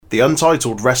The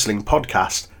Untitled Wrestling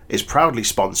Podcast is proudly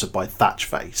sponsored by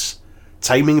Thatchface,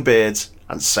 taming beards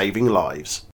and saving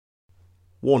lives.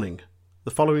 Warning: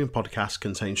 the following podcast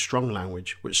contains strong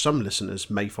language which some listeners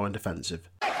may find offensive.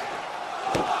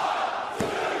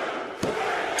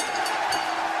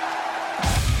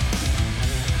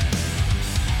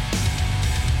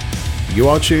 You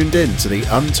are tuned in to the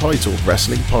Untitled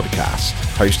Wrestling Podcast,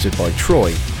 hosted by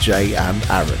Troy, Jay and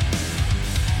Aaron.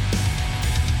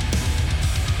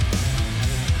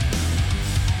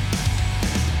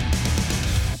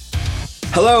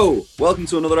 Hello, welcome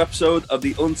to another episode of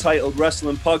the Untitled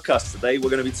Wrestling Podcast. Today we're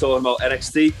going to be talking about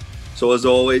NXT. So as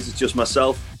always, it's just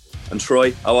myself and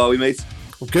Troy. How are we, mate?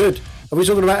 Well, good. Are we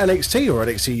talking about NXT or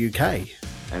NXT UK?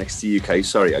 NXT UK,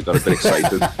 sorry, I got a bit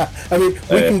excited. I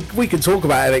mean, we can talk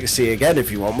about NXT again if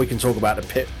you want. We can talk about the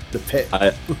pit.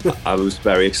 I was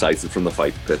very excited from the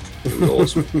fight pit. It was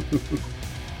awesome.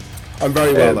 I'm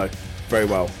very well though. Very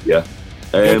well. Yeah.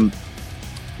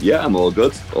 Yeah, I'm all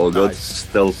good. All good. Nice.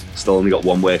 Still only got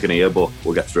one working here, but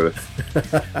we'll get through it.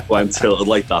 Well, I'm tilted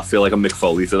like that. I feel like I'm Mick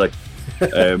Foley today.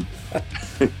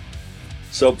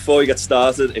 So before we get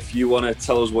started, if you want to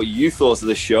tell us what you thought of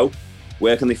the show,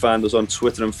 where can they find us on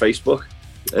Twitter and Facebook?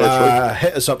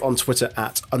 Hit us up on Twitter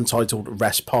at Untitled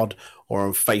Rest Pod or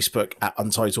on Facebook at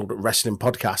Untitled Wrestling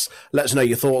Podcast. Let us know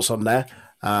your thoughts on there,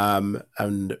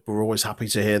 and we're always happy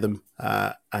to hear them.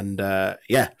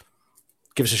 Yeah,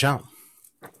 give us a shout.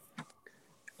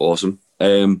 Awesome.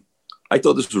 I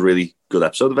thought this was a really good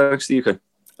episode of NXT UK.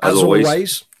 As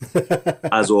always.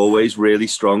 As always, really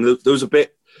strong. There was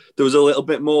a little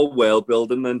bit more world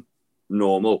building than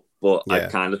normal, but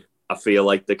yeah. I feel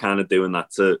like they're kind of doing that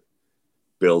to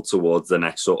build towards the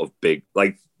next sort of big,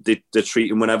 like they're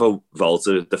treating whenever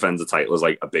Volta defends the title as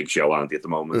like a big show, aren't they, at the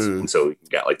moment, until we can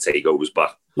get like takeovers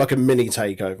back. Like a mini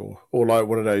takeover, or like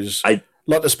one of those,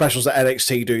 like the specials that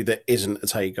NXT do that isn't a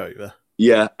takeover.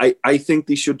 Yeah, I think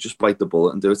they should just bite the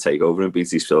bullet and do a takeover in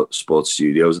BT Sports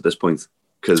Studios at this point.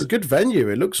 Because it's a good venue.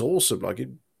 It looks awesome.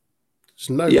 There's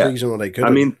no reason why they couldn't.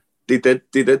 I mean, they did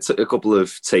a couple of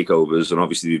takeovers, and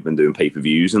obviously they've been doing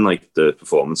pay-per-views in like the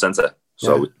Performance Centre,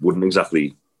 so it wouldn't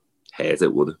exactly hurt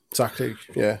it, would it? Exactly.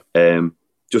 Yeah.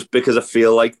 Just because I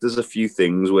feel like there's a few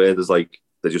things where there's like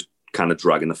they're just kind of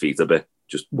dragging the feet a bit.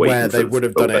 Just waiting where they would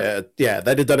have done it.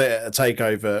 They'd have done it at a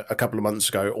takeover a couple of months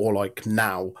ago, or like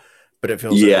now. But it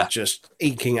feels like they're just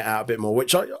eking it out a bit more,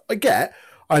 which I get.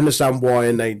 I understand why,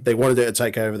 and they want to do it a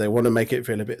takeover. They want to make it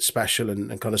feel a bit special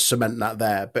and kind of cement that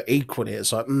there. But equally,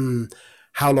 it's like,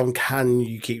 how long can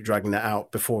you keep dragging it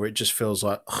out before it just feels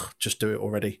like, just do it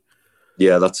already?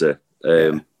 Yeah, that's it.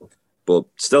 But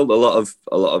still, a lot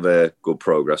of good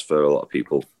progress for a lot of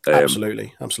people.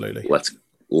 Absolutely.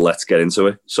 Let's get into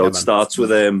it. So it starts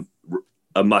with a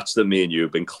match that me and you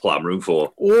have been clamoring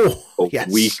for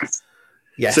weeks.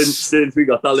 Yes. Since we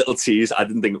got that little tease, I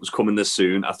didn't think it was coming this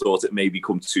soon. I thought it maybe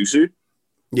come too soon.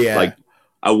 Yeah. Like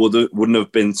I wouldn't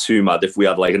have been too mad if we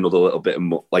had like another little bit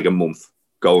like a month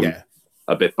going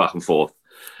a bit back and forth.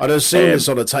 I'd have seen this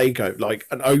on a takeover, like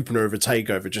an opener of a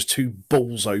takeover, just two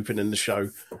balls opening the show.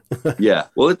 Yeah.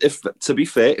 Well, to be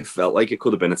fair, it felt like it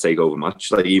could have been a takeover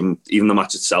match. Like even the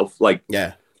match itself,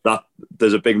 that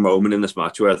there's a big moment in this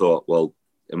match where I thought, well,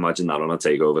 imagine that on a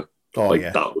takeover.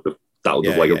 That would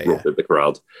have erupted the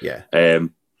crowd. Yeah.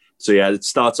 So it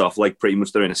starts off like pretty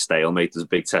much they're in a stalemate. There's a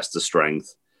big test of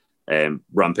strength.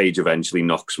 Rampage eventually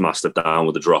knocks Mastiff down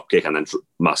with a drop kick, and then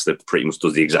Mastiff pretty much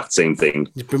does the exact same thing.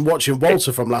 You've been watching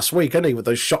Walter from last week, hasn't he, with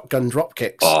those shotgun drop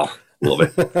kicks? Oh, love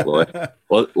it.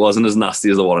 Well, it wasn't as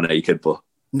nasty as the one in Naked, but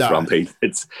no.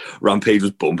 Rampage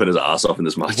was bumping his ass off in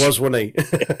this match. It was, wasn't he?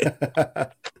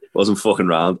 Wasn't fucking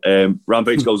round.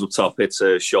 Rampage goes up top, hits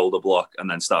a shoulder block, and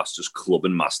then starts just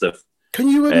clubbing Mastiff. Can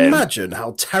you imagine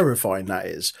how terrifying that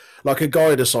is? Like a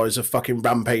guy the size of fucking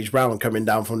Rampage Brown coming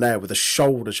down from there with a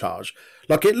shoulder charge.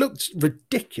 Like, it looked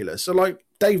ridiculous. So, like,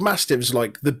 Dave Mastiff's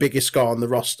like the biggest guy on the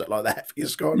roster, like the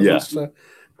heaviest guy on the roster.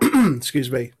 Excuse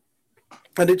me.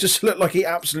 And it just looked like he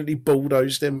absolutely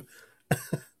bulldozed him.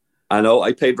 I know.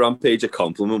 I paid Rampage a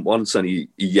compliment once, and he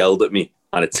yelled at me,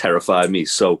 and it terrified me.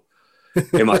 So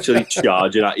him actually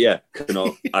charging at you,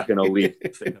 I can only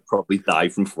think I'd probably die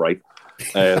from fright.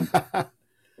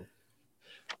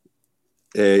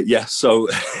 So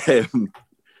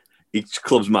he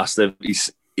clubs Mastiff.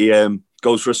 He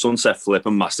goes for a sunset flip,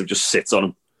 and Mastiff just sits on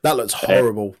him. That looks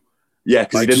horrible. Yeah,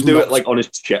 because he didn't do it like on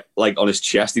his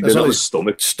chest. He did it on his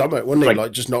stomach. Wouldn't he?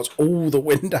 Like just knocks all the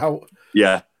wind out.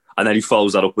 Yeah, and then he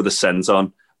follows that up with a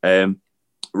senton.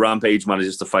 Rampage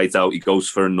manages to fight out. He goes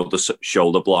for another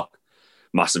shoulder block.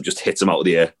 Mastiff just hits him out of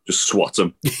the air, just swats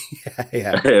him.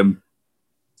 Yeah.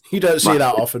 You don't see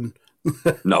that often.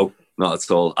 No, not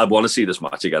at all. I want to see this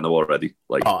match again though already.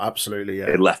 Like, oh, absolutely, yeah.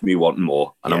 It left me wanting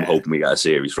more, and I'm hoping we get a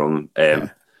series from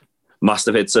them.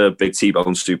 Mastiff hits a big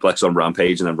T-bone suplex on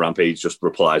Rampage, and then Rampage just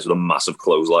replies with a massive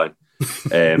clothesline.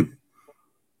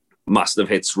 Mastiff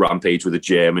hits Rampage with a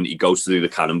German. He goes to do the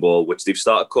cannonball, which they've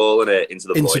started calling it Into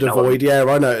the Void. Into the Void, yeah,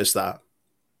 I noticed that.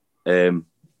 And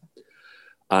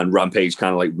Rampage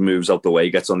kind of like moves out the way,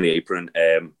 gets on the apron.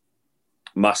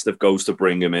 Mastiff goes to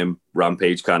bring him in.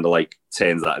 Rampage kind of like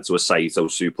turns that into a Saito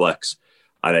suplex,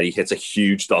 and then he hits a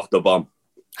huge Doctor Bomb.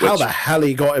 How the hell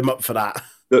he got him up for that?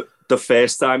 The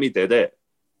first time he did it,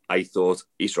 I thought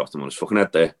he's dropped him on his fucking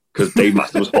head there, because Dave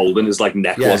Mastiff was holding his like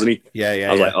neck, wasn't he? Yeah.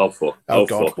 I was like, oh fuck, oh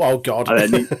god, fuck. Oh god.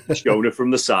 And then he showed it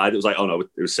from the side. It was like, oh no, it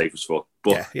was safe as fuck.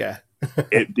 But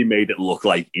they made it look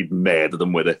like he'd murdered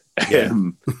them with it. Yeah.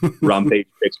 Rampage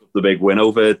picks up the big win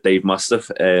over Dave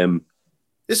Mastiff.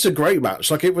 This is a great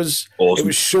match. Like, it was awesome. It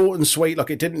was short and sweet. Like,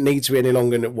 it didn't need to be any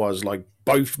longer than it was. Like,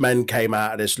 both men came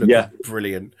out of this looking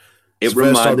brilliant. It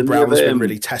reminded me of Brown's been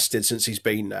really tested since he's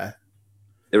been there.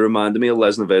 It reminded me of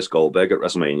Lesnar versus Goldberg at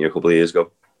WrestleMania a couple of years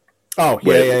ago. Oh,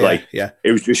 yeah.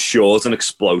 It was just short and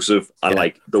explosive, and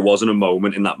like there wasn't a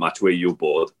moment in that match where you were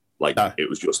bored. Like it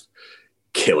was just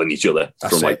killing each other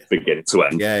from like beginning to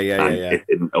end. Yeah. It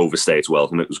didn't overstay its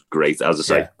welcome. It was great. As I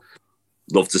say,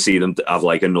 love to see them have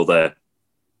like another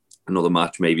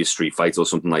match, maybe a street fight or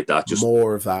something like that. Just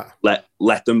more of that.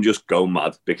 Let them just go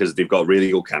mad, because they've got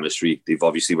really good chemistry. They've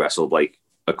obviously wrestled like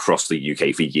across the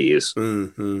UK for years,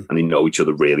 and they know each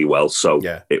other really well. So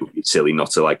it would be silly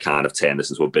not to like kind of turn this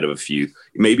into a bit of a feud,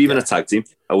 maybe even a tag team.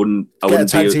 I wouldn't a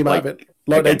tag team out of it,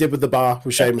 like they did with the Bar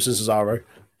with Sheamus and Cesaro.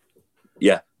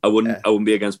 Yeah, I wouldn't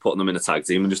be against putting them in a tag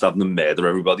team and just having them murder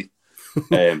everybody.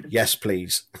 Yes,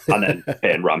 please. And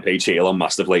then Rampage heel on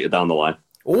Mastiff later down the line.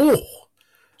 Oh,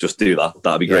 just do that.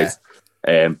 That'd be great.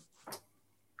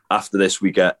 After this,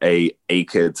 we get a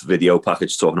A-Kid video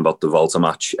package talking about the Volta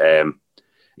match.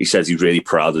 He says he's really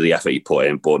proud of the effort he put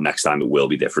in, but next time it will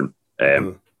be different.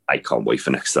 I can't wait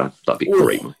for next time. That'd be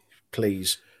great.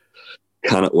 Please.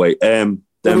 Cannot wait. Then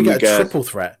we get a triple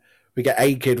threat. We get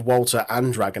A-Kid, Walter,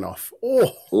 and Dragunov.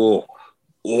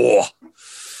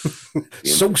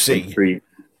 Saucy.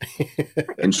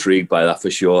 Intrigued by that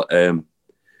for sure.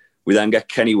 We then get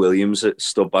Kenny Williams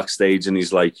stood backstage, and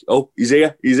he's like, "Oh, he's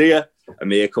here."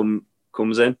 Amir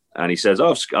comes in, and he says,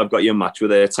 "Oh, I've got you a match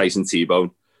with Tyson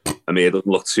T-Bone." Amir doesn't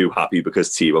look too happy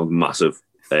because T-Bone's massive.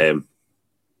 And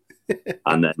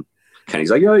then Kenny's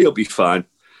like, "Oh, you'll be fine."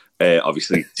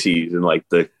 Obviously, teasing like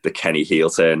the Kenny heel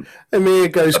turn. Amir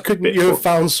goes, "Couldn't you have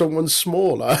found someone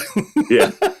smaller?" Yeah.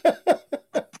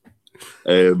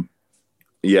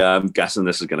 I'm guessing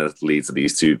this is going to lead to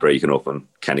these two breaking up and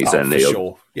Kenny turning heel.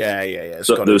 Sure. Yeah.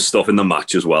 So there's stuff in the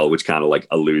match as well, which kind of like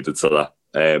alluded to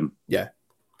that.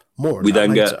 More on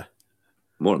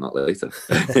that later.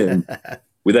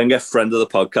 We then get friend of the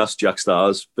podcast, Jack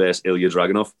Stars versus Ilya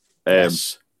Dragunov.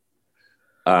 Yes.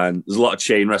 And there's a lot of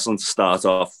chain wrestling to start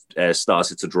off. Stars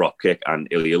hits a drop kick, and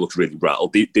Ilya looks really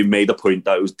rattled. They made a point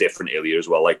that it was different Ilya as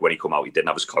well. Like when he come out, he didn't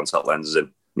have his contact lenses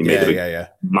in. He made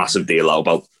a massive deal out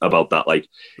about that. Like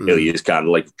Ilya's kind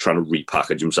of like trying to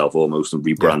repackage himself almost and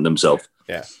rebrand himself.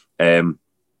 Yeah.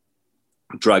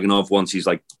 Dragunov, once he's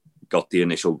like got the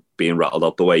initial being rattled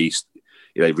out the way, he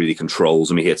like really controls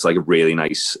him. He hits like a really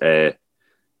nice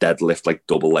deadlift, like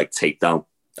double leg takedown.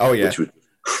 Oh yeah, which was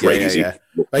crazy.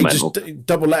 They just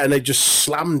double leg and they just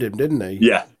slammed him, didn't they?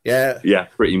 Yeah,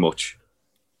 pretty much.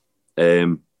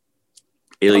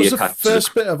 Ilya the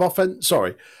first bit of offense.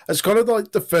 Sorry, it's kind of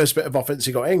like the first bit of offense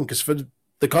he got in, because for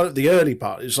the kind of the early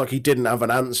part, it's like he didn't have an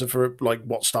answer for like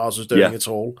what Stars was doing at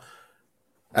all.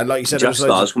 And like you said, Jack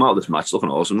Stars come out of this match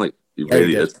looking awesome. Like he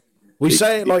really did. We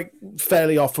say it like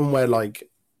fairly often, where like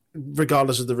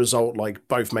regardless of the result, like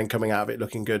both men coming out of it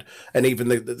looking good, and even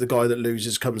the guy that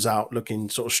loses comes out looking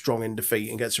sort of strong in defeat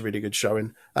and gets a really good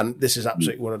showing. And this is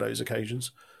absolutely one of those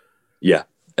occasions. Yeah.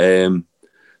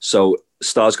 So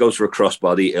Stars goes for a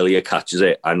crossbody, Ilya catches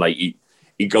it, and like he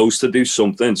goes to do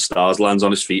something, Stars lands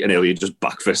on his feet, and Ilya just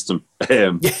backfists him.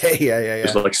 Yeah.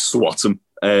 Just like swats him.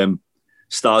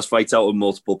 Stars fights out with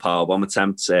multiple powerbomb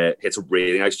attempts, hits a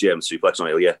really nice German suplex on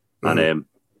Ilya, and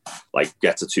like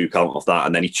gets a 2 count off that,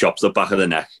 and then he chops the back of the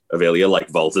neck of Ilya like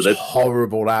Volta did.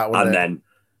 Horrible that, wasn't it? Then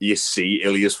you see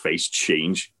Ilya's face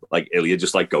change. Like Ilya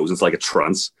just like goes into like a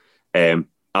trance.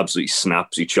 Absolutely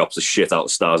snaps. He chops the shit out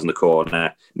of Stars in the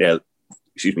corner. Nearly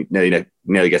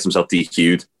gets himself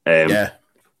DQ'd. And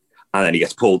then he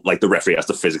gets pulled. Like the referee has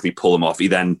to physically pull him off. He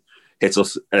then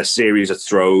hits a series of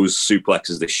throws,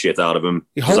 suplexes the shit out of him.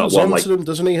 He holds on to them,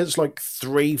 doesn't he? It's like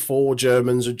 3-4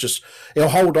 Germans and he'll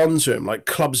hold on to him, like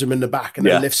clubs him in the back and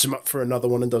then lifts him up for another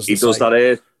one and does. He does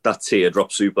that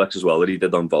teardrop suplex as well that he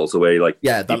did on Volta, where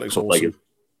that looks awesome.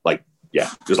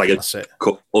 Just like a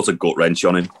gut wrench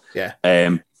on him. Yeah.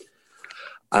 And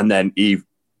then I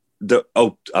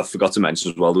forgot to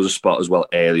mention as well, there was a spot as well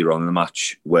earlier on in the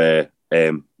match where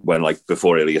when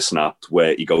before Ilya snapped,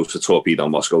 where he goes for Torpedo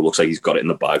Moscow, looks like he's got it in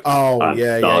the bag. Oh,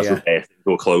 yeah.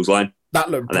 Into a clothesline.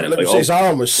 That looked his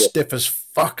arm was stiff as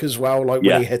fuck as well, when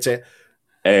he hit it.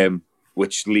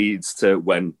 Which leads to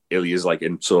when Ilya's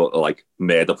in sort of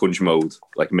murder punch mode,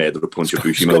 murder punch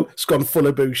Ibushi mode. It's gone full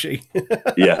of Ibushi.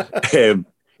 Yeah.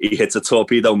 He hits a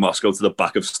Torpedo Moscow to the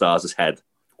back of Stars' head.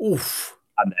 Oof.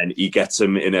 And then he gets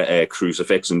him in a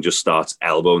crucifix and just starts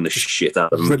elbowing the shit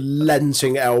out of him.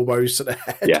 Relenting elbows to the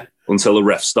head. Yeah, until the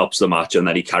ref stops the match, and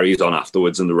then he carries on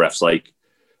afterwards, and the ref's like...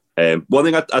 one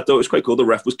thing I thought was quite cool, the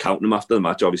ref was counting him after the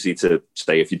match, obviously, to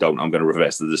say, if you don't, I'm going to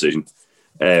reverse the decision.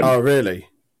 Oh, really?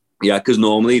 Yeah, because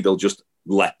normally they'll just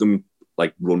let them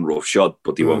run roughshod,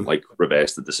 but they won't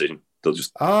reverse the decision. They'll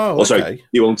just okay.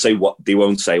 They won't say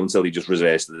until they just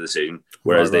reverse the decision.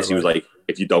 Whereas he was like,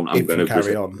 if you don't, I'm going to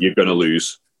carry on. You're going to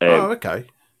lose. Okay.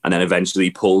 And then eventually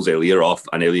he pulls Ilya off,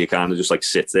 and Ilya kind of just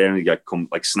sits there and he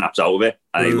snaps out of it,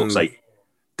 and he looks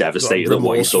devastated at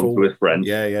what he's done to his friend.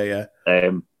 Yeah.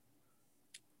 It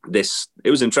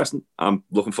was interesting. I'm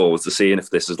looking forward to seeing if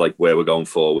this is where we're going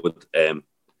forward.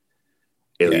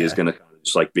 Ilya's going to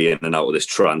just be in and out of this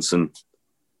trance, and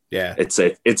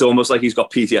it's almost like he's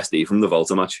got PTSD from the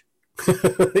Volta match.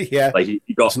 Yeah, he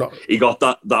got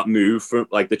that move from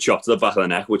the chop to the back of the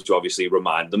neck, which obviously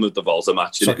reminded him of the Volta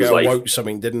match. It's it awoke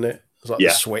something, didn't it? It was the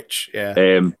switch.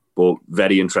 Yeah. But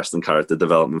very interesting character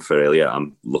development for Ilya.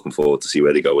 I'm looking forward to see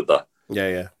where they go with that.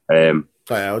 Yeah.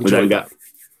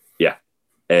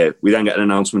 We then get an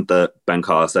announcement that Ben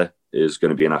Carter is going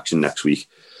to be in action next week.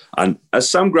 And has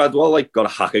Sam Gradwell got a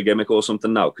hacker gimmick or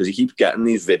something now? Because he keeps getting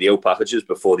these video packages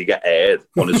before they get aired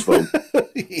on his phone.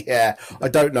 Yeah, I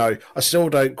don't know. I still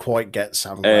don't quite get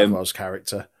Sam Gradwell's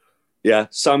character. Yeah,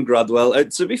 Sam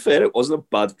Gradwell. To be fair, it wasn't a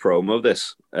bad promo.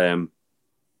 This, he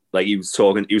was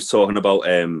talking about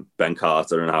Ben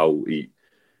Carter and how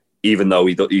even though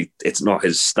it's not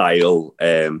his style,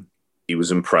 he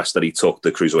was impressed that he took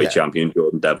the cruiserweight champion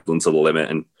Jordan Devlin to the limit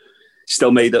and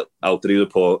still made it out that he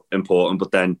was important,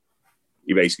 but then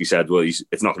he basically said, well,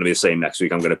 it's not going to be the same next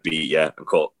week. I'm going to beat you and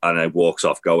cut. And then walks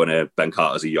off going, Ben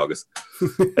Carter's a yogurt.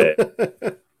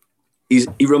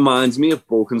 He reminds me of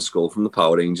Bulk and Skull from the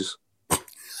Power Rangers.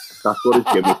 That's what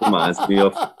his gimmick reminds me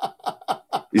of.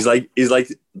 He's like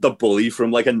the bully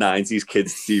from a 90s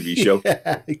kids TV show.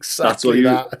 Yeah, exactly.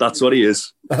 That's what he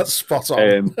is. That's spot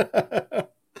on.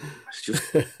 It's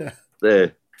just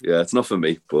there. Yeah, it's not for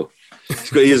me, but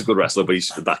he is a good wrestler, but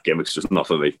that gimmick's just not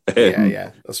for me.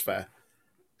 Yeah, that's fair.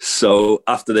 So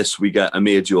after this, we get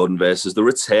Amir Jordan versus the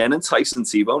returning Tyson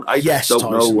T-Bone. I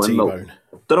don't know when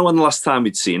the last time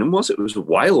we'd seen him was. It was a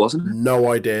while, wasn't it?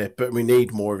 No idea, but we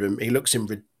need more of him. He looks in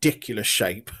ridiculous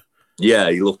shape.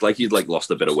 Yeah, he looked like he'd lost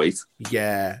a bit of weight.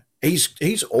 Yeah,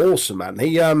 he's awesome, man.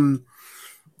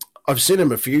 I've seen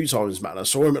him a few times, man. I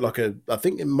saw him at I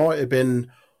think it might have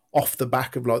been off the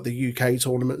back of the UK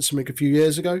tournament something a few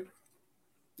years ago.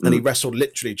 And he wrestled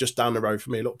literally just down the road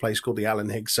from me, a little place called the Alan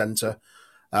Higgs Centre.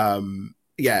 And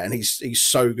he's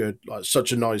so good,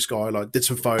 such a nice guy. Did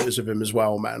some photos of him as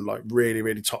well, man. Really,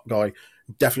 really top guy.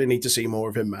 Definitely need to see more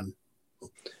of him, man.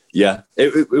 Yeah,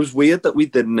 it was weird that we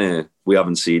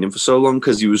haven't seen him for so long,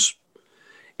 because he was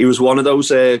one of those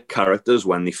characters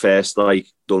when they first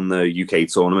done the UK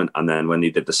tournament, and then when they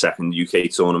did the second UK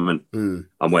tournament, and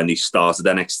when they started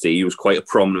NXT, he was quite a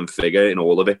prominent figure in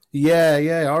all of it.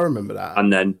 Yeah, I remember that.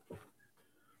 And then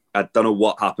I don't know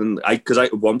what happened. Because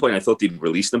at one point I thought they'd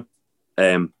released him.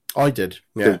 I did.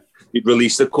 Yeah, he'd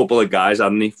released a couple of guys,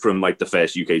 hadn't he, from the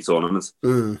first UK tournament.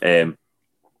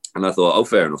 And I thought, oh,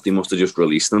 fair enough, they must have just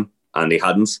released them, and they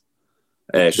hadn't.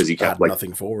 Because he kept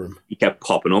nothing for him. He kept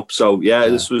popping up. So yeah,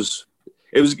 it was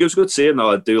good seeing.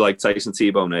 Though I do like Tyson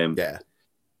T-Bone.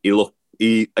 It's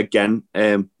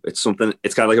something.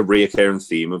 It's kind of a reoccurring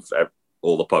theme of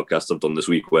all the podcasts I've done this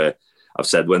week, where I've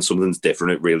said when something's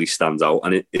different, it really stands out,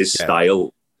 and his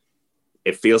style.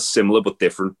 It feels similar but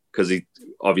different, because they're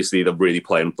really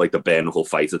playing the bare knuckle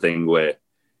fighter thing, where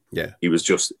there was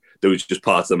just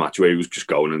parts of the match where he was just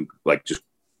going and just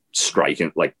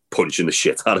striking, punching the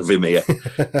shit out of him here.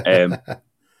 The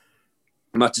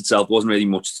match itself wasn't really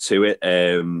much to it.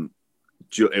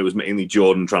 It was mainly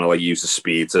Jordan trying to use the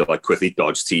speed to quickly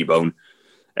dodge T-Bone.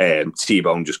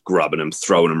 T-Bone just grabbing him,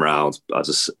 throwing him around,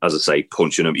 as I say,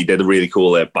 punching him. He did a really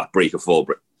cool backbreaker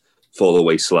fall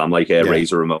away slam like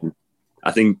Razor Ramon.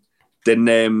 I think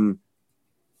didn't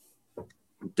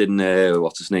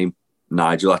what's his name,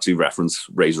 Nigel, actually reference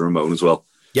Razor Ramon as well.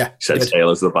 Yeah, he said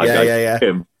Taylor's the bad guy.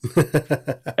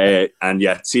 Yeah. And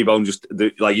T-Bone just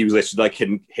like he was literally like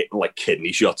hitting like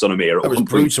kidney shots on Amir. That was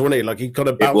brutal, wasn't it? Like he kind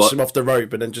of bounced him off the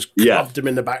rope and then just clubbed him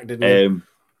in the back, didn't he?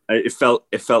 It felt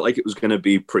like it was going to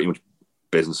be pretty much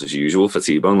business as usual for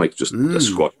T-Bone, like just a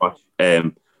squash match.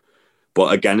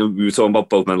 But again, we were talking about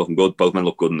both men looking good. Both men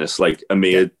look good in this. Like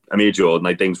Amir Jordan,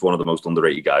 I think, is one of the most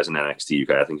underrated guys in NXT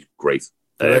UK. I think he's great.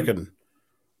 I reckon.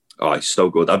 Oh, he's so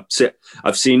good.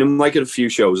 I've seen him like at a few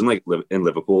shows in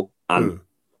Liverpool, and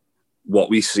what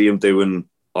we see him doing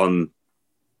on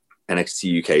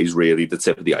NXT UK is really the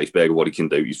tip of the iceberg of what he can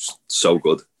do. He's so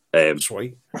good.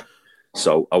 Sweet.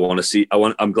 So I want to see.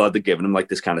 I'm glad they're giving him like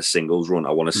this kind of singles run.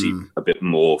 I want to see a bit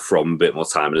more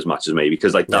time in his matches, maybe,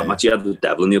 because like that match he had with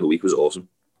Devlin the other week was awesome.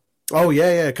 Oh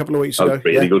yeah, a couple of weeks ago.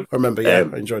 Really good. I remember. Yeah,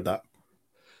 I enjoyed that.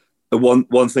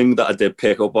 One thing that I did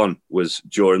pick up on was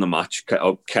during the match,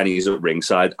 Kenny's at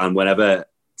ringside, and whenever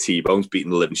T-Bone's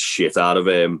beating the living shit out of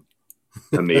Amir,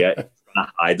 trying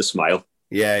to hide the smile.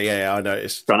 Yeah, I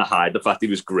noticed. Trying to hide the fact he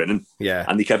was grinning. Yeah.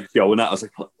 And he kept showing that. I was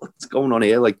like, what's going on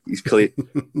here? Like, he's clear.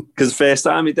 Because the first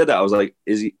time he did that, I was like,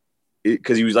 is he...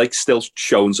 Because he was, like, still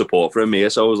showing support for Amir.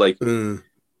 So I was like,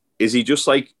 is he just,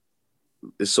 like...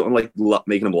 Is something, like,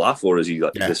 making him laugh? Or is he,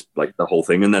 like, this, like, the whole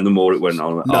thing? And then the more it went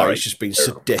on... No, he's just been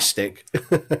sadistic.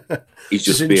 He's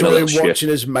just enjoying watching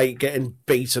his mate getting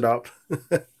beaten up.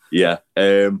 Yeah.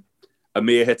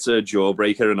 Amir hits a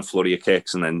jawbreaker and a flurry of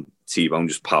kicks, and then T-Bone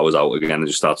just powers out again and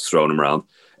just starts throwing him around.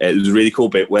 It was a really cool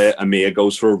bit where Amir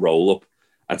goes for a roll-up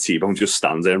and T-Bone just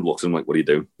stands there and looks at him like, what are you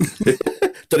doing?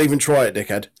 Don't even try it,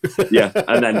 dickhead. Yeah,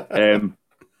 and then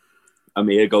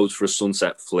Amir goes for a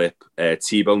sunset flip.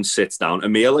 T-Bone sits down.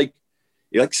 Amir,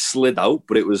 he slid out,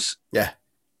 but it was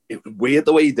weird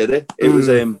the way he did it.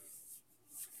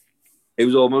 It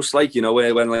was almost like, you know,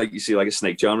 when like you see like a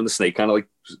snake charm and the snake kind of like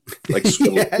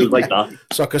it was like that.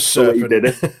 It's like a serpent. So he did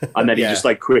it, and then he just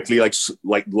like quickly like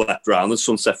leapt round and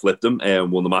sunset flipped him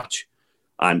and won the match.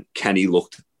 And Kenny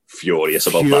looked furious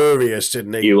about that. Furious,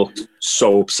 didn't he? He looked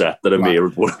so upset that Amir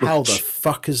had won. How the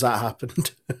fuck has that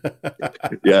happened?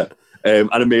 Yeah, and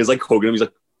Amir's like hugging him. He's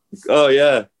like, "Oh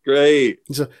yeah, great."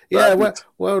 He's like, "Yeah,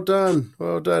 well done,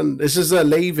 well done." This is they're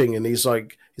leaving, and he's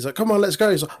like, "Come on, let's go."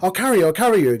 He's like, I'll carry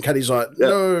you." And Kenny's like,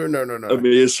 no.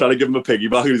 Amir's trying to give him a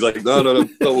piggyback, and he's like, no,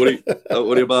 don't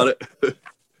worry about it.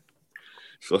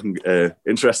 Fucking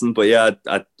interesting, but yeah,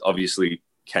 obviously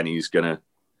Kenny's gonna.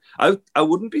 I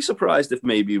wouldn't be surprised if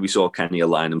maybe we saw Kenny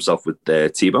align himself with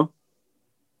T-Bone.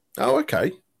 Oh,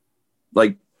 okay.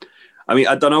 Like, I mean,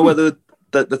 I don't know whether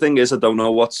the thing is, I don't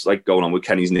know what's like going on with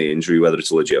Kenny's knee injury, whether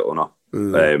it's legit or not.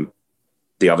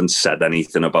 They haven't said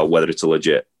anything about whether it's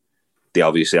legit. They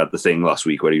obviously had the thing last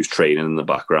week where he was training in the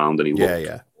background and he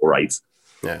looked all right.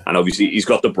 Yeah. And obviously he's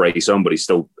got the brace on, but he's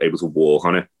still able to walk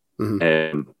on it.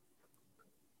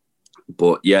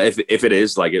 But yeah, if it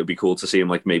is, like, it would be cool to see him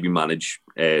like maybe manage,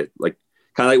 like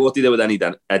kind of like what they did with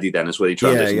Eddie Dennis, where he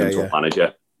transitioned into a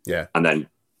manager. Yeah. And then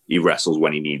he wrestles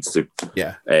when he needs to.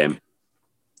 Yeah.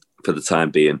 For the time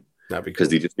being. Because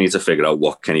they just need to figure out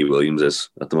what Kenny Williams is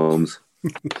at the moment.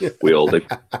 We all do.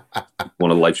 One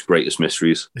of life's greatest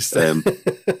mysteries.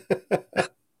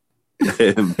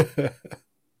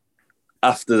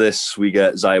 After this, we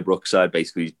get Xia Brookside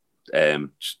basically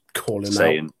calling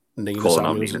out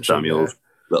Nina Samuels.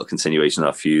 Little continuation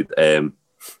of that feud.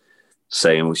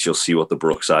 Saying we shall see what the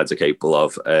Brooksides are capable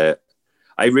of.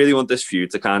 I really want this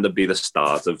feud to kind of be the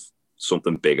start of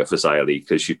something bigger for Xia Li,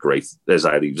 because she's great.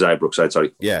 Xia Brookside,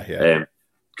 sorry. Yeah.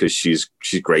 Because she's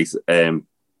great.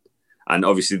 And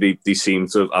obviously they seem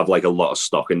to have like a lot of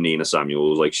stock in Nina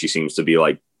Samuels. Like, she seems to be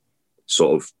like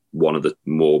sort of one of the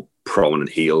more prominent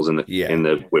heels in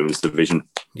the women's division.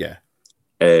 Yeah.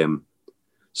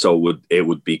 So it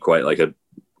would be quite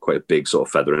a big sort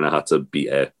of feather in her hat to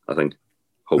beat her, I think.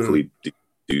 Hopefully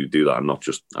do that and not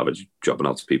just have her dropping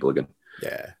out to people again.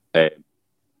 Yeah.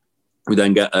 We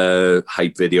then get a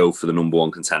hype video for the number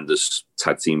one contenders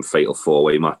tag team fatal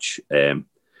 4-way match. And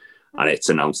it's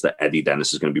announced that Eddie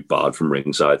Dennis is going to be barred from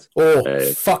ringside. Oh,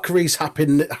 fuckery's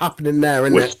happening there,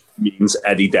 isn't it? Which means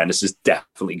Eddie Dennis is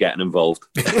definitely getting involved.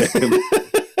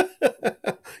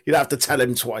 You'd have to tell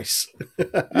him twice.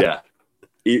 Yeah.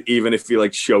 Even if he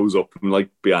like shows up and like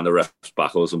behind the ref's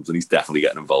back or something, he's definitely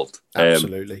getting involved.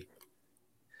 Absolutely.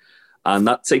 And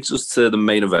that takes us to the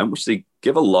main event, which they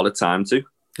give a lot of time to.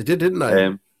 They did, didn't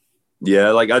they?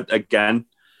 Yeah, like again,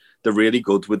 they're really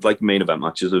good with like main event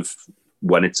matches of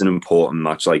when it's an important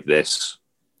match like this,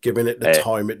 giving it the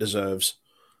time it deserves.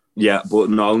 Yeah, but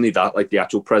not only that, like the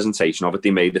actual presentation of it,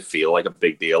 they made it feel like a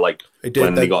big deal. Like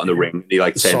when they got in the ring, they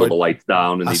like turned all the lights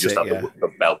down and they just had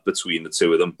the belt between the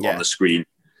two of them on the screen.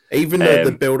 Even though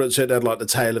the build-up to it had like the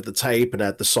tail of the tape and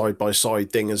had the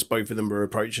side-by-side thing as both of them were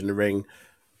approaching the ring,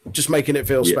 just making it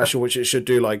feel special, which it should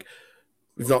do. Like,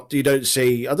 you don't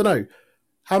see, I don't know,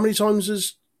 how many times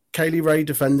has Kaylee Ray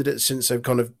defended it since they've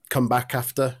kind of come back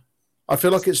after? I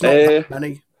feel like it's not that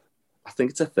many. I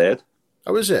think it's a third.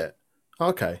 Oh, is it?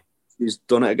 Okay. He's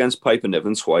done it against Piper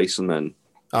Niven twice and then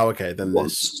then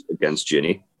once against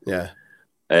Ginny. Yeah.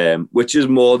 Which is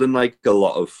more than like a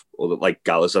lot of other, like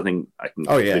Gallus, I think I can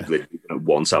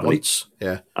once, haven't he?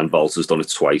 Yeah. And Bolter's done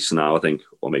it twice now, I think.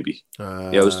 Or maybe.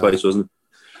 It was twice, wasn't it?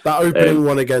 That opening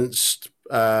one against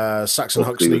Saxon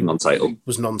Huxley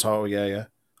was non-title, yeah.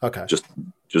 Okay. Just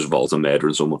Volta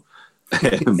murdering someone.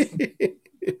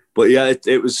 But yeah,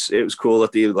 it was cool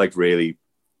that they like really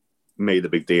made a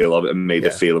big deal of it and made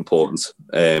it feel important.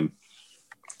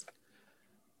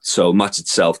 So match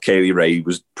itself, Kaylee Ray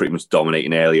was pretty much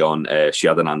dominating early on. She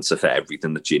had an answer for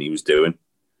everything that Ginny was doing.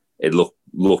 It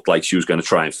looked like she was going to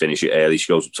try and finish it early.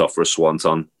 She goes up top for a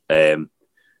swanton.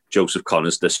 Joseph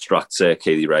Connors distracts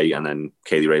Kaylee Ray, and then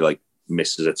Kaylee Ray like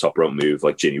misses a top rope move.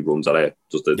 Like Ginny runs at her,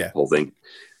 does the whole thing.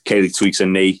 Kaylee tweaks her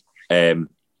knee.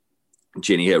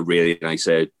 Ginny hit a really nice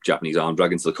Japanese arm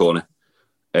drag into the corner.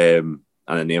 And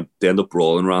then they end up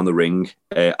brawling around the ring.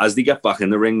 As they get back in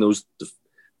the ring,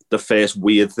 the first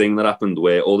weird thing that happened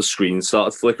where all the screens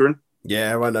started flickering.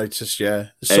 Yeah, I noticed,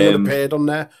 Someone appeared on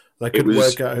there. I couldn't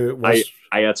work out who it was.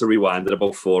 I had to rewind it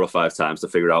about 4 or 5 times to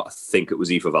figure it out. I think it was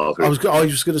Aoife Valkyrie. I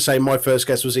was going to say my first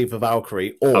guess was Aoife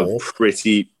Valkyrie. Or I'm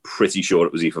pretty sure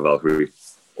it was Aoife Valkyrie.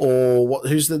 Or what?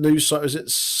 Who's the new... Is it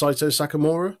Saito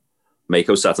Sakamura?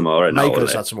 Mako Satomura. No, Mako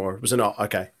Satomura. Was it not?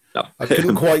 Okay. No. I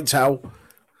couldn't quite tell.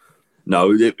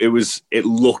 No, it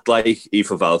looked like Aoife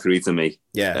Valkyrie to me.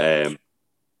 Yeah.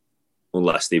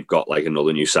 Unless they've got like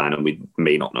another new sign and we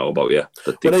may not know about yet.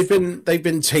 But they've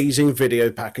been teasing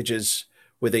video packages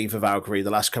with Aoife Valkyrie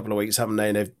the last couple of weeks, haven't they?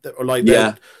 And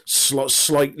they're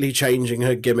slightly changing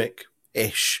her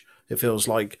gimmick-ish, it feels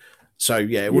like. So,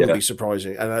 yeah, it wouldn't be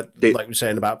surprising. And like we're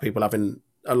saying about people having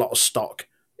a lot of stock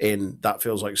in, that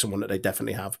feels like someone that they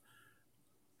definitely have.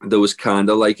 There was kind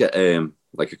of like a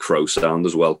crow sound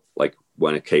as well, like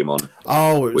when it came on.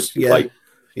 Oh, it was,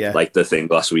 like the thing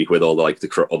last week with all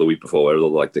the or the week before, where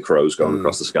all like the crows going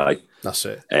across the sky. That's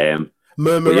it.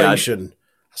 Murmuration.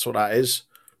 That's what that is.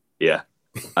 Yeah,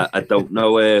 I don't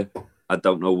know. I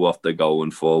don't know what they're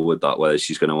going for with that. Whether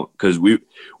she's going to, because we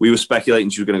were speculating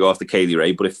she was going to go after Kaylee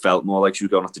Ray, but it felt more like she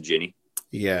was going after Ginny.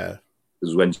 Yeah,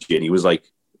 because when Ginny was like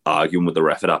arguing with the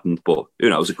ref, it happened. But who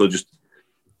knows? It could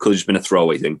have just been a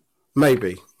throwaway thing.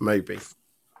 Maybe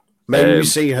we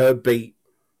see her beat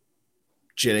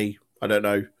Ginny. I don't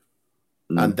know.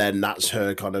 And then that's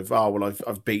her kind of,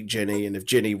 I've beat Ginny, and if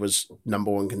Ginny was number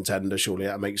one contender, surely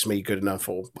that makes me good enough,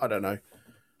 or I don't know.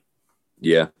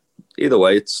 Yeah. Either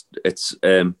way, it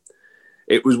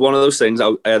was one of those things.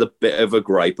 I had a bit of a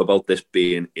gripe about this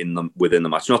being within the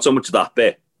match. Not so much that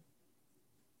bit.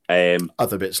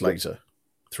 Other bits later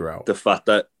throughout. The fact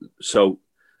that, so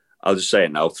I'll just say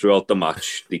it now, throughout the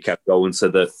match, they kept going to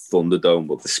the Thunderdome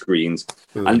with the screens.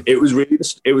 And it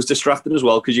was distracting as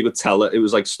well, because you could tell that it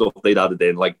was like stuff they'd added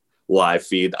in, like live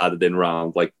feed added in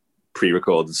around, like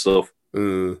pre-recorded stuff.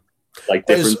 Like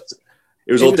different,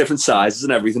 it was all different sizes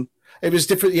and everything. It was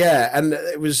different, yeah. And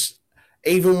it was,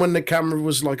 even when the camera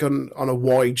was like on a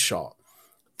wide shot,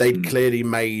 they'd clearly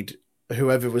made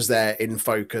whoever was there in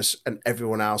focus and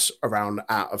everyone else around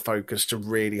out of focus to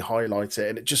really highlight it.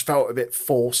 And it just felt a bit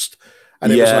forced.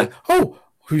 And it was like, oh,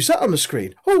 who's that on the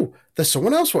screen? Oh, there's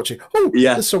someone else watching. Oh,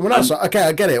 there's someone else. Okay,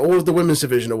 I get it. All of the women's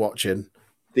division are watching.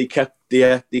 They kept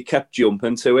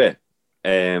jumping to it.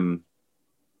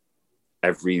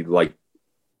 Every like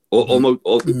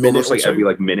almost like every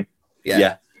like minute.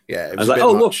 Yeah. I was like,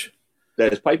 oh, look,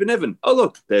 there's Piper Niven. Oh,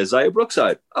 look, there's Xia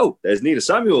Brookside. Oh, there's Nina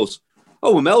Samuels.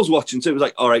 Oh, well, Mel's watching too. It was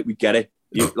like, all right, we get it.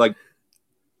 Like,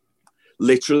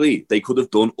 literally, they could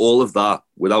have done all of that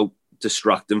without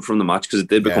distracting from the match, because it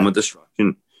did become a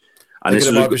distraction. And this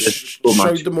showed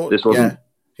them all.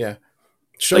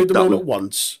 Showed them all at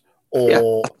once,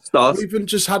 or even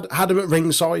just had them at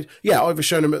ringside. Yeah, either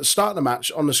shown them at the start of the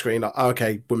match on the screen, like,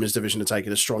 okay, women's division are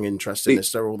taking a strong interest in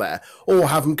this, they're all there, or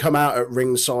have them come out at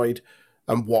ringside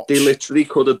and watch. They literally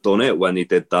could have done it when they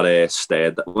did that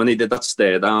stare. When they did that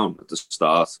stare down at the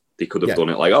start, they could have done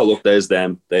it like, oh look, there's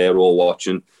them. They're all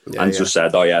watching, and just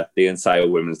said, oh yeah, the entire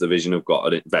women's division have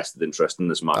got an invested interest in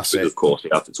this match because of course they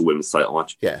have. It's a women's title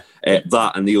match. Yeah.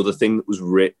 That and the other thing that was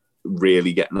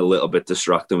really getting a little bit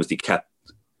distracting was they kept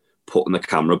putting the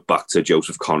camera back to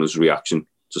Joseph Connor's reaction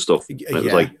to stuff. And it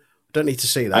was like, I don't need to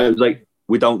see that. I was like,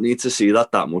 we don't need to see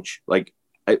that much. Like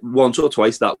once or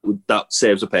twice that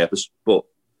serves a purpose, but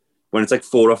when it's like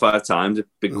 4 or 5 times, it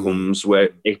becomes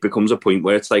a point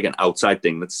where it's like an outside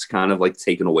thing that's kind of like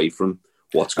taken away from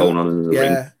what's going on in the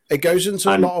ring. Yeah, it goes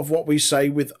into a lot of what we say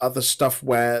with other stuff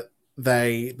where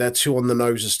they're too on the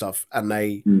nose of stuff and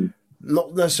they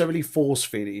not necessarily force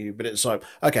feed at you, but it's like,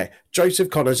 okay, Joseph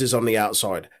Connors is on the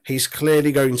outside. He's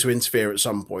clearly going to interfere at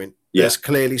some point. Yeah. There's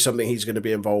clearly something he's going to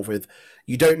be involved with.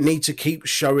 You don't need to keep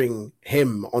showing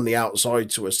him on the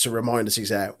outside to us to remind us he's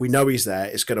there. We know he's there.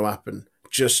 It's going to happen.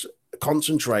 Just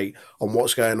concentrate on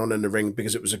what's going on in the ring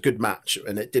because it was a good match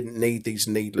and it didn't need these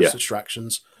needless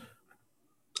distractions.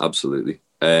 Absolutely.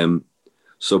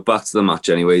 So back to the match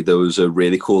anyway, there was a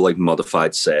really cool like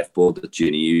modified surfboard that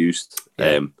Ginny used.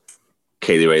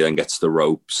 Kaylee Ray then gets the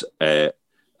ropes. And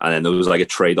then there was like a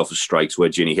trade-off of strikes where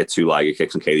Ginny hit 2 Liger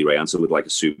kicks and Kaylee Ray answered with like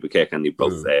a super kick and they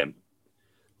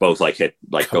both like hit,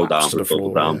 like go down for the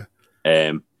floor, down.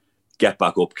 Get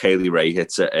back up. Kaylee Ray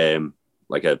hits it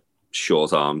like a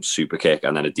short arm super kick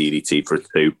and then a DDT for a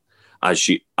 2.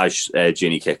 As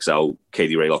Ginny kicks out,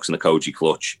 Kaylee Ray locks in the Koji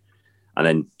clutch. And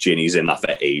then Ginny's in that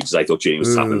for ages. I thought Ginny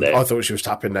was tapping there. I thought she was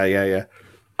tapping there, yeah.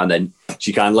 And then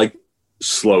she kind of like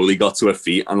slowly got to her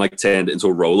feet and like turned it into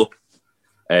a roll up,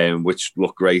 which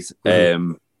looked great.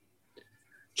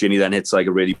 Ginny then hits like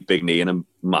a really big knee and a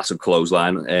massive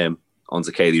clothesline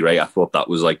onto Kaylee Ray. I thought that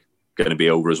was like going to be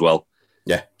over as well.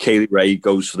 Yeah. Kaylee Ray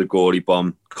goes for the Gory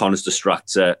Bomb. Connors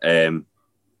distracts her. And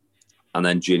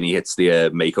then Ginny hits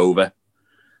the makeover.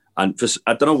 And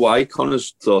I don't know why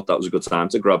Connors thought that was a good time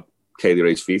to grab Kaylee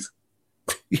Ray's feet.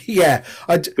 Yeah.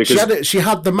 She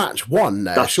had the match won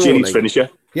there. That's surely. Ginny's finisher.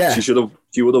 Yeah. She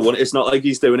would have won it. It's not like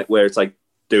he's doing it where it's like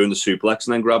doing the suplex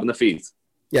and then grabbing the feet.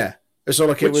 Yeah. It's not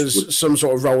like it was some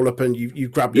sort of roll up and you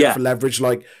grabbed it for leverage.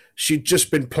 Like she'd just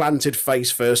been planted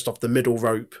face first off the middle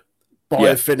rope by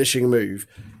a finishing move.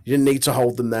 You didn't need to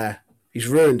hold them there. He's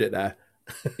ruined it there.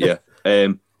 Yeah.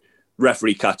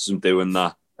 Referee catches him doing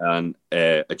that and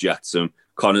ejects him.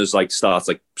 Connors like starts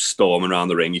like storming around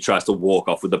the ring. He tries to walk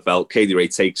off with the belt. Kaylee Ray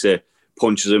takes it,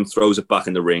 punches him, throws it back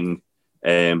in the ring.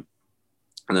 And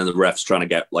then the ref's trying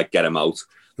to get him out.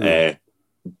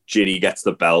 Ginny gets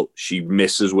the belt. She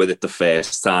misses with it the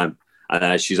first time. And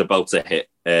as she's about to hit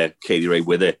Kaylee Ray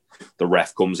with it, the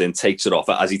ref comes in, takes it off.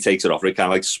 As he takes it off, it kind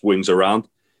of like swings around.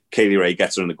 Kaylee Ray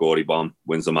gets her in the Gory Bomb,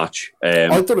 wins the match. I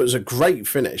thought it was a great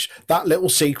finish. That little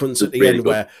sequence at the end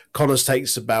where Connors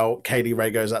takes the belt, Kaylee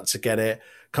Ray goes out to get it,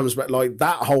 comes back. Like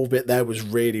that whole bit there was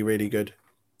really, really good.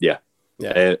 Yeah.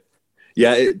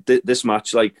 This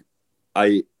match, like,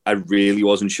 I really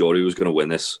wasn't sure who was going to win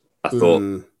this. I thought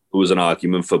there was an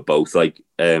argument for both. Like,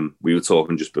 we were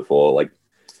talking just before, like,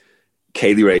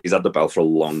 Kaylee Ray's had the belt for a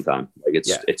long time. Like,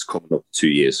 it's coming up 2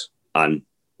 years. And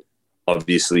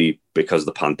obviously, because of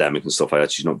the pandemic and stuff like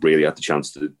that, she's not really had the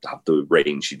chance to have the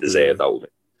reign she deserved out of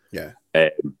it. Yeah.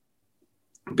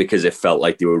 Because it felt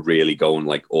like they were really going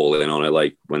like all in on it,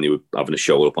 like when they were having a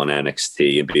show up on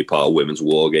NXT and be part of Women's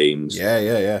War Games.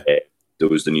 Yeah. There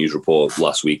was the news report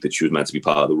last week that she was meant to be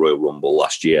part of the Royal Rumble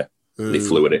last year. They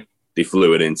flew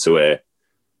it into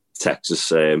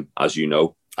Texas, as you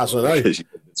know. As I know.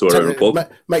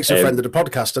 Makes a friend of the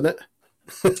podcast, doesn't it?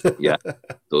 Yeah,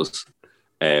 it does.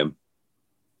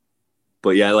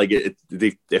 But yeah, like it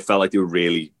felt like they were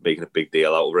really making a big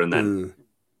deal out of her, and then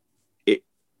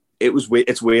it was weird.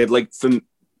 It's weird, like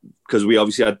because we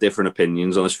obviously had different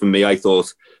opinions on this. For me, I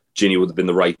thought Ginny would have been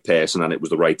the right person, and it was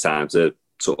the right time to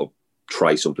sort of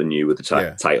try something new with the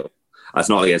title. That's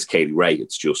not against Kaylee Ray.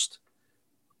 It's just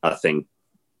I think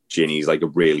Ginny's like a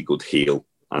really good heel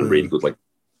and really good like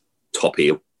top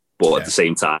heel, but at the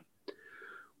same time,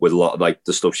 with a lot of like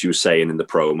the stuff she was saying in the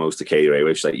promos to Kaylee Ray,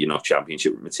 which like you're not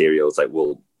championship material. It's like,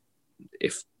 well,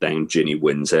 if then Ginny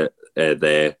wins it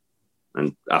there,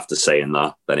 and after saying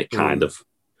that, then it kind of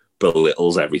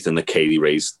belittles everything that Kaylee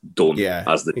Ray's done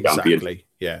as the champion.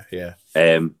 Yeah.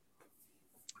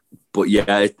 But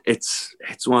yeah, it's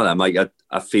one of them. Like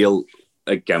I feel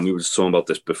again, we were just talking about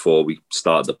this before we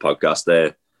started the podcast.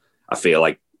 There, I feel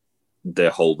like they're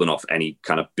holding off any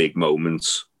kind of big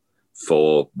moments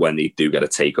for when they do get a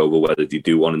takeover, whether they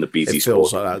do one in the BT it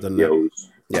feels like that, doesn't it?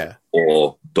 Yeah.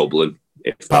 Or Dublin,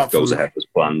 if that goes ahead as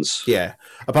plans. Yeah.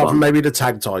 Apart from maybe the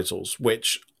tag titles,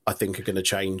 which I think are going to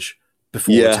change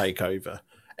before the takeover.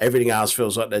 Everything else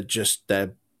feels like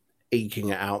they're eking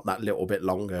it out that little bit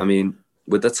longer. I mean,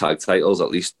 with the tag titles, at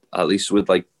least with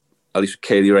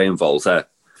Kaylee Ray and Volta,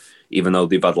 even though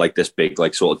they've had like this big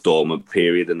like sort of dormant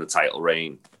period in the title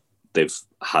reign, they've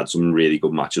had some really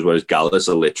good matches. Whereas Gallus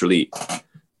are literally,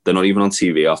 they're not even on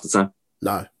TV half the time.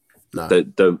 No.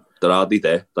 They're hardly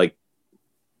there. Like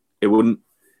it wouldn't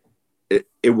like,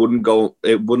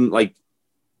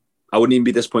 I wouldn't even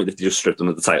be disappointed if they just stripped them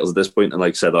of the titles at this point and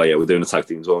like said, oh yeah, we're doing a tag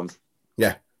team zone.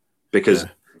 Yeah. Because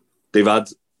they've had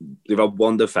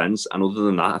one defense, and other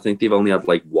than that, I think they've only had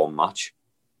like one match.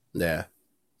 Yeah.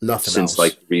 Nothing since else.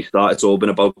 Like restart. It's all been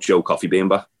about Joe Coffey being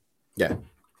back. Yeah.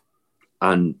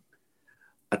 And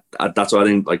that's what I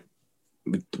think, like,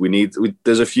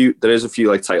 there is a few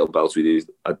like title belts we need.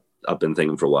 I've been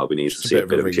thinking for a while we need just to see a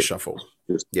bit of a reshuffle.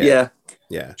 Yeah.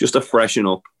 Just to freshen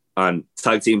up. And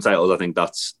tag team titles, I think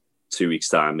that's 2 weeks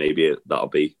time. Maybe that'll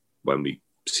be when we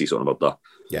see something about that.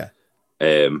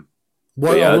 Yeah.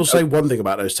 Well, I will say one thing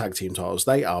about those tag team titles.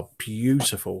 They are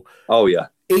beautiful. Oh, yeah.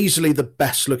 Easily the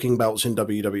best looking belts in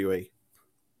WWE.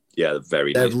 Yeah, they're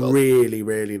nice really,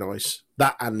 really nice.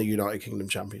 That and the United Kingdom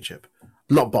Championship.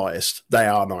 I'm not biased. They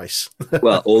are nice.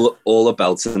 Well, all the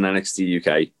belts in NXT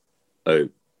UK,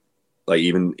 like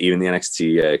even the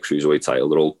NXT Cruiserweight title,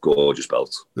 they're all gorgeous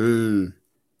belts.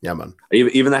 Yeah, man.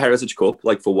 Even the Heritage Cup,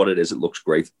 like for what it is, it looks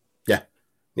great. Yeah.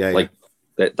 Like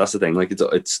that's the thing. Like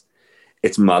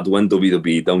it's mad when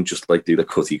WWE don't just like do the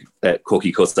cookie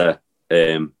cutter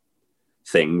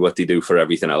thing, what they do for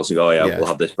everything else, and go, oh yeah, we'll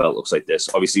have this belt looks like this.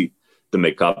 Obviously, the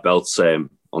mid-card belts on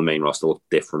the main roster look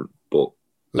different, but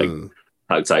like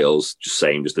tag titles, just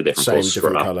a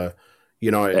different color.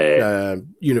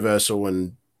 Universal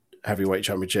and Heavyweight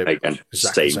Championship, again,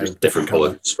 same different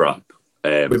color strap.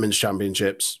 Women's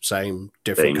Championships, same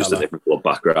different color, just a different club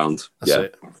background. That's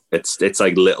it. It's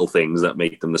like little things that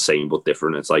make them the same but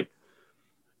different. It's like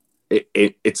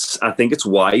it's I think it's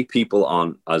why people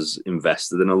aren't as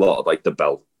invested in a lot of like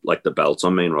the belts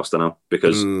on main roster now,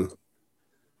 because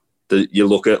you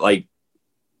look at like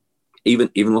even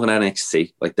looking at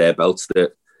NXT, like their belts,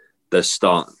 they're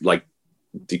like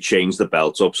they changed the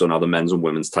belts up, so now the men's and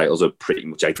women's titles are pretty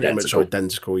much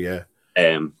identical. Yeah.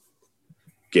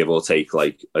 Give or take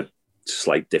like a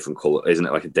slight different color, isn't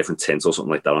it? Like a different tint or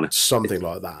something like that on it. Something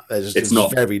like that. It's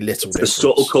not very little. It's a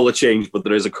subtle color change, but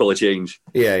there is a color change.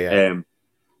 Yeah.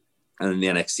 And then the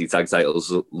NXT tag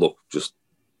titles look just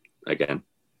again,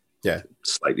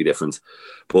 slightly different.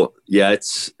 But yeah,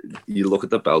 it's you look at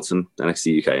the belts in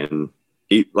NXT UK, and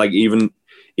like even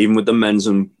with the men's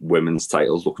and women's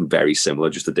titles looking very similar,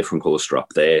 just a different color strap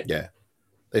there. Yeah,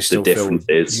 they still feel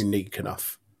unique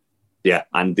enough. Yeah,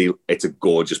 and it's a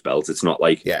gorgeous belt. It's not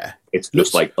like it's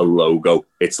just like a logo.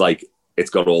 It's like it's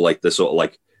got all like the sort of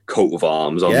like coat of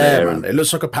arms on there. Man. It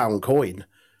looks like a pound coin.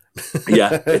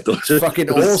 Yeah, it does. It's fucking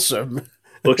awesome.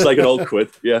 Looks like an old quid.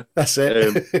 Yeah, that's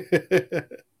it.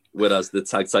 Whereas the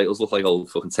tag titles look like old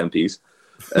fucking 10p's.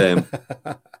 In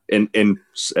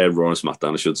Raw and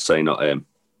SmackDown, I should say, not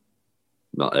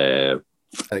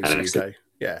NXT UK.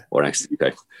 Yeah, or NXT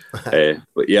UK.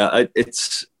 But yeah,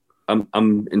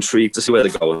 I'm intrigued to see where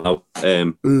they're going now.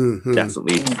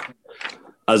 Definitely,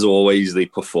 as always, they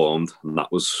performed, and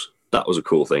that was a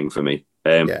cool thing for me.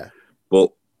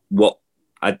 But what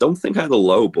I don't think I had a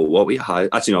low, but what we had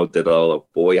actually no, did a low.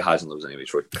 But what your highs and lows anyway,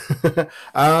 Troy?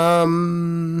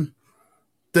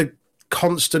 The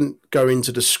constant going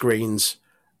to the screens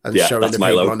and showing the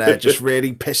people on there just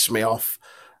really pissed me off.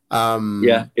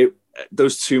 There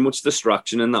was too much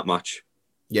distraction in that match.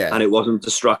 Yeah. And it wasn't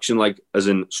distraction like as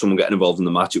in someone getting involved in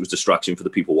the match. It was distraction for the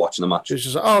people watching the match. It's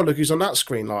just like, oh, look, he's on that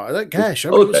screen. Like, I don't care.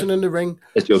 Show me what's in the ring.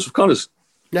 It's Joseph Connors.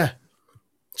 Yeah.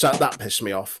 So that pissed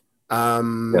me off.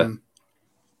 Highlight.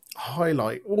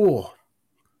 Oh.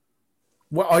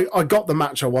 Well, I got the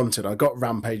match I wanted. I got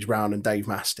Rampage Brown and Dave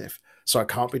Mastiff. So I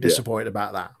can't be disappointed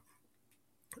about that.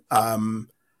 I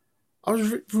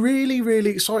was really, really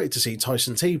excited to see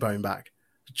Tyson T-Bone back.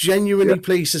 Genuinely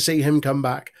pleased to see him come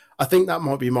back. I think that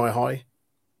might be my high.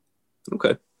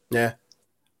 Okay. Yeah.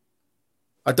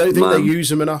 I don't think they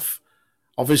use him enough.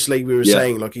 Obviously, we were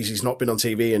saying, like, he's not been on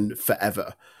TV in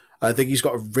forever. I think he's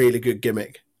got a really good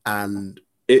gimmick. And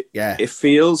it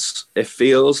feels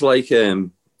like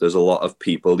there's a lot of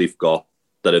people they've got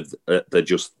that they're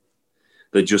just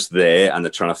there and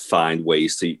they're trying to find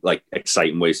ways to, like,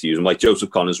 exciting ways to use them. Like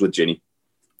Joseph Connors with Ginny.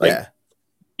 Like,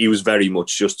 he was very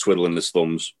much just twiddling his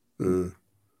thumbs.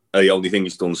 The only thing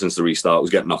he's done since the restart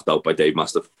was get knocked out by Dave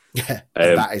Mastiff. Yeah,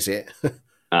 that is it.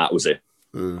 That was it.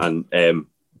 And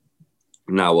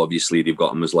now, obviously, they've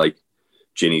got him as, like,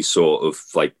 Ginny's sort of,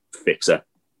 like, fixer.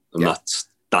 and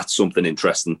that's something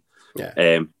interesting.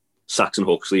 Yeah. Saxon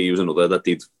Huxley, he was another that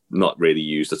they'd not really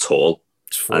used at all,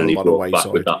 and he brought back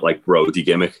with that like Brody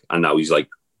gimmick, and now he's like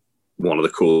one of the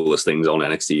coolest things on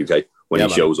NXT UK. When he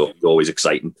shows up, it's always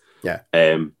exciting. Yeah.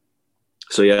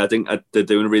 So yeah, I think they're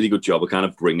doing a really good job of kind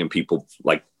of bringing people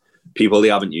they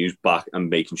haven't used back and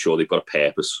making sure they've got a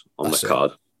purpose on the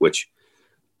card. Which,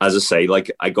 as I say, like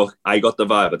I got the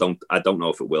vibe. I don't know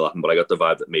if it will happen, but I got the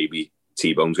vibe that maybe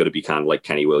T-Bone's going to be kind of like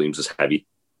Kenny Williams as heavy.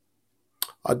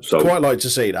 I'd quite like to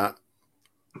see that.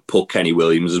 Put Kenny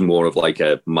Williams as more of like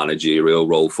a managerial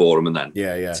role for him, and then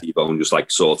T-Bone just like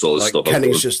sorts all this stuff out.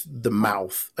 Kenny's just the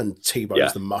mouth and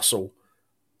T-Bone's the muscle.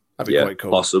 That'd be quite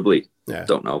cool. Possibly. Yeah.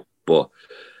 Don't know. But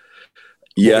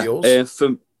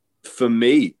for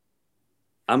me,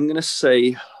 I'm gonna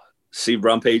say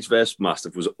Rampage vs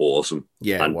Mastiff was awesome.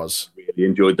 Yeah, it was. I really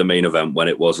enjoyed the main event when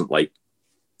it wasn't like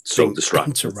so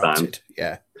distracted.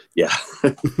 Yeah.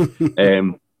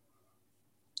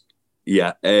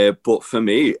 But for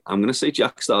me, I'm gonna say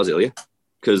Jack Starz Ilya,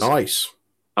 because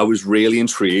I was really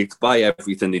intrigued by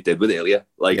everything they did with Ilya.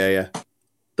 Like the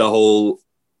whole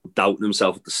doubting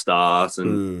himself at the start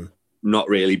and not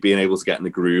really being able to get in the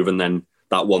groove, and then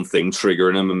that one thing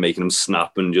triggering him and making him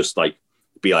snap and just like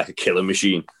be like a killing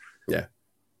machine. Yeah.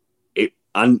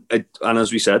 And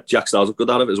as we said, Jack Starz was good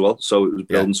at it as well. So it was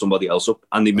building somebody else up.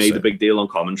 And they made a big deal on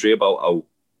commentary about how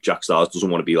Jack Starz doesn't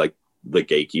want to be like the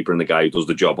gatekeeper and the guy who does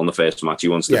the job on the first match. He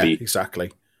wants to be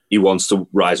exactly. He wants to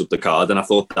rise up the card, and I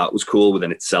thought that was cool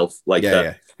within itself. Like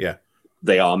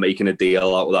they are making a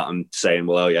deal out of that and saying,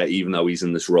 well, even though he's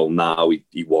in this role now,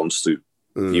 he wants to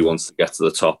get to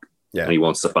the top, and he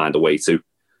wants to find a way to.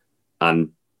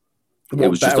 And what it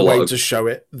was better just a way lot to show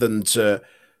it than to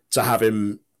have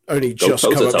him only just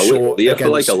come up short for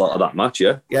like a lot of that match.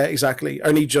 Yeah, exactly.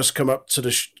 Only just come up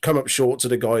short to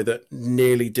the guy that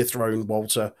nearly dethroned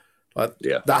Walter.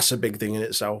 That's a big thing in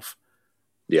itself.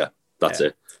 Yeah, that's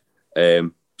it.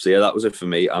 So that was it for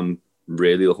me. I'm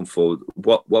really looking forward.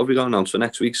 What have we got announced for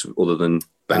next week's other than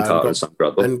Ben Carter and Sam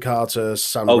Bradwell? Ben Carter,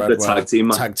 Sam Bradwell.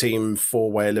 The tag team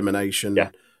 4-way elimination.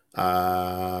 Yeah.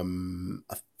 I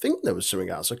think there was something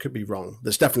else. I could be wrong.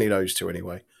 There's definitely those two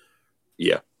anyway.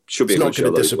 Yeah, should be. It's not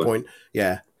going to disappoint.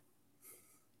 Yeah.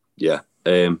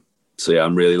 So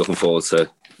I'm really looking forward to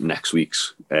next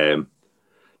week's.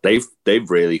 They've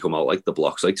really come out like the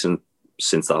blocks like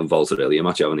since that Volta earlier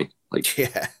match, haven't they? Like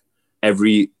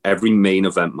every main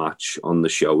event match on the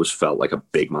show has felt like a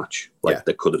big match. Like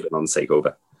that could have been on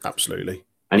TakeOver. Absolutely.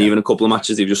 And even a couple of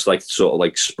matches they've just like sort of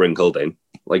like sprinkled in,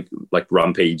 like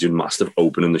Rampage and Mastiff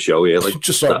opening the show here. Like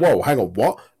just like, whoa, hang on,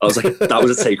 what? I was like, that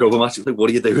was a TakeOver match. Like, what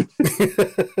are you doing?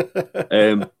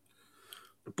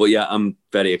 But yeah, I'm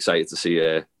very excited to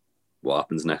see what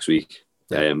happens next week.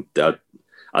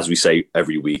 As we say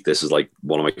every week, this is like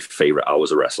one of my favorite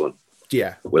hours of wrestling.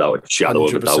 Yeah, without a shadow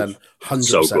of a doubt. 100%.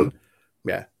 So good.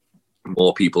 Yeah,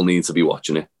 more people need to be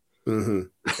watching it.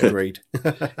 Mm-hmm. Agreed.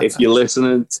 If you're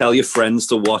listening, tell your friends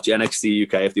to watch NXT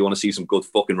UK if they want to see some good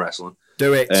fucking wrestling.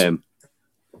 Do it.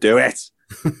 Do it.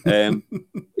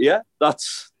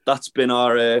 That's been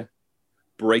our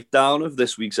breakdown of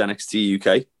this week's NXT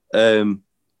UK.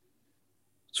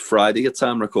 It's Friday at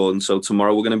time recording, so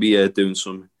tomorrow we're going to be doing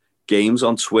some games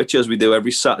on Twitch as we do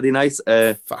every Saturday night.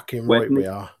 Fucking right we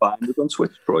are. Find us on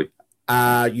Twitch, Troy.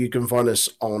 You can find us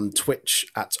on Twitch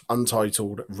at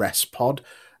Untitled Rest Pod.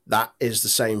 That is the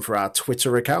same for our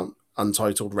Twitter account,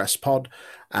 Untitled Rest Pod.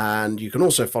 And you can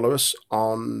also follow us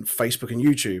on Facebook and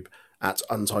YouTube at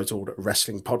Untitled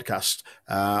Wrestling Podcast.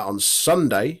 On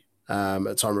Sunday,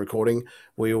 at time of recording,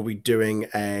 we will be doing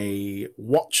a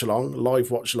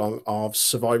live watch along of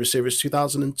Survivor Series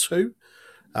 2002,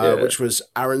 which was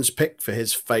Aaron's pick for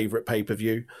his favorite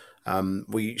pay-per-view.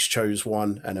 We each chose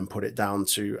one and then put it down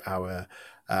to our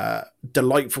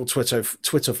delightful Twitter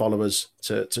followers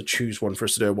to choose one for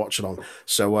us to do a watch along.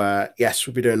 So yes,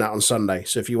 we'll be doing that on Sunday.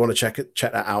 So if you want to check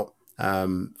that out,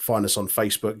 find us on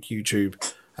Facebook, YouTube,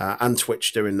 and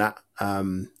Twitch doing that.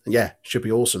 Should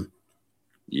be awesome.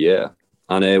 Yeah.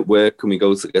 And where can we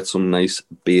go to get some nice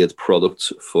beard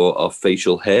products for our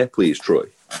facial hair, please, Troy?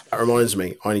 That reminds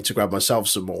me, I need to grab myself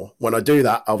some more. When I do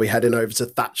that, I'll be heading over to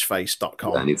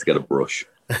thatchface.com. I need to get a brush.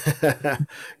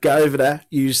 Get over there,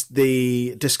 use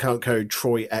the discount code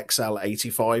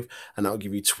TroyXL85, and that'll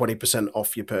give you 20%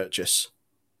 off your purchase.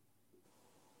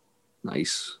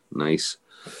 Nice.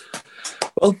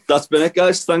 Well, that's been it,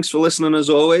 guys. Thanks for listening as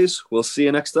always. We'll see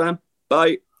you next time.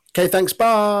 Bye. Okay, thanks.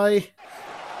 Bye.